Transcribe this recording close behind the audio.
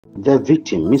The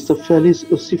victim, Mr. Felix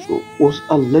Osifo, was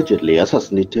allegedly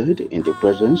assassinated in the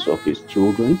presence of his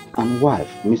children and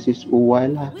wife, Mrs.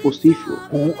 Uwaila Osifo,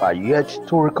 who are yet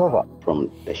to recover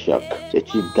from the shock. The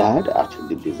chief guard at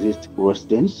the deceased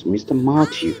residence, Mr.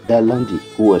 Matthew Dalandi,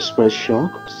 who expressed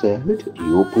shock, said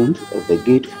he opened the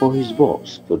gate for his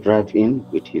boss to drive in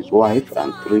with his wife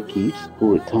and 3 kids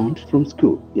who returned from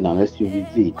school in an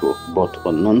SUV vehicle, but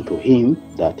unknown to him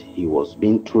that he was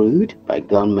being trailed by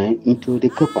gunmen into the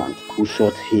compound, who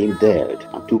shot him dead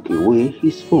and took away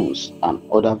his phones and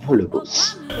other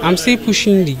valuables. I'm still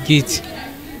pushing the gate,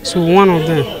 so one of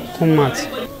them come out.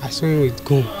 I saw him with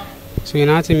gun, so he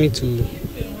now tell me to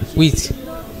wait.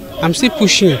 I'm still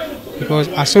pushing because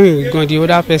I saw him with gun. The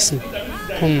other person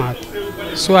come out,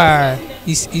 so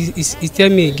he tell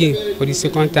me again for the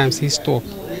second time, say stop,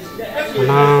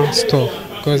 and I stop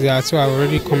because they are so I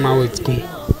already come out with gun.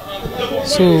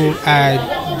 So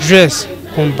I dress,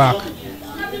 come back.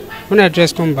 When I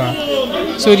dress, come back.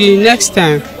 So the next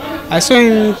time, I saw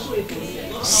him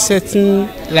setting,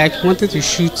 like wanted to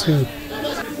shoot me.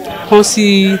 Can't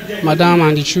see madam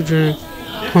and the children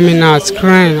coming out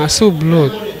crying. I saw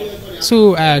blood.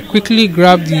 So I quickly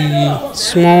grabbed the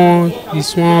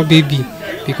small baby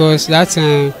because that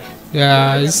time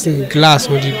there is glass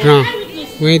on the ground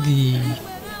where the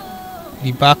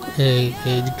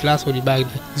glass on the back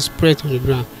is spread on the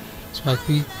ground. So I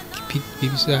quickly pick the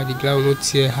baby so that the glass will not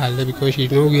tear her leg because she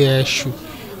did not wear a shoe.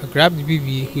 I grabbed the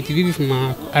baby, with the baby from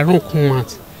my, I don't come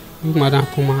out. Madam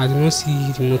come out, I did not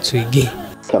see the motor again.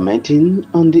 Commenting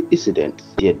on the incident,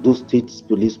 the Edo State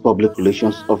Police Public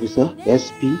Relations Officer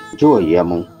SP Joy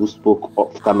Yamu, who spoke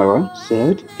off camera,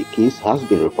 said the case has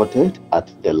been reported at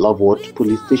the Lovewood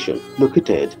Police Station,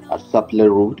 located at Sapele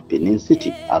Road, Benin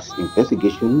City, as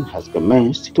investigation has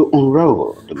commenced to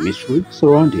unravel the mystery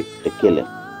surrounding the killing.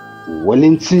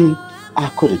 Wellington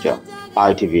Akodeja,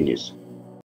 ITV News.